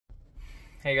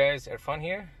Hey guys, Irfan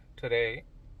here today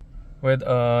with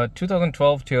a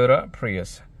 2012 Toyota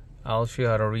Prius. I'll show you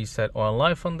how to reset oil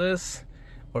life on this.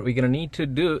 What we're gonna need to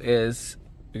do is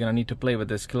we're gonna need to play with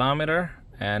this kilometer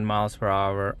and miles per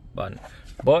hour button.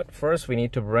 But first we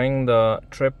need to bring the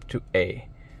trip to A.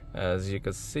 As you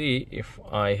can see, if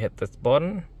I hit this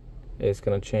button, it's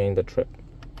gonna change the trip.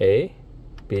 A,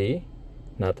 B,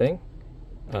 nothing,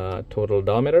 total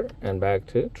odometer, and back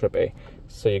to trip A.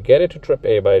 So you get it to trip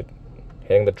A by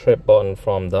hitting the trip button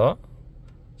from the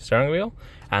steering wheel,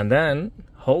 and then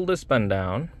hold this button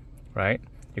down, right?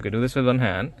 You could do this with one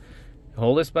hand.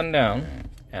 Hold this button down,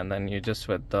 and then you're just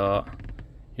gonna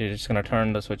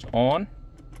turn the switch on,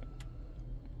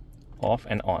 off,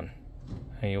 and on,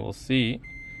 and you will see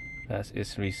that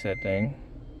is resetting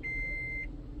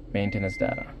maintenance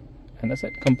data, and that's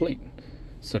it, complete.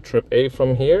 So trip A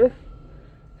from here,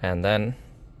 and then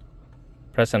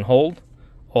press and hold,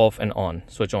 off and on,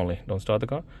 switch only, don't start the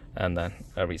car, and then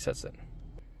it resets it.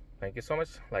 Thank you so much.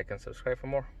 Like and subscribe for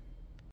more.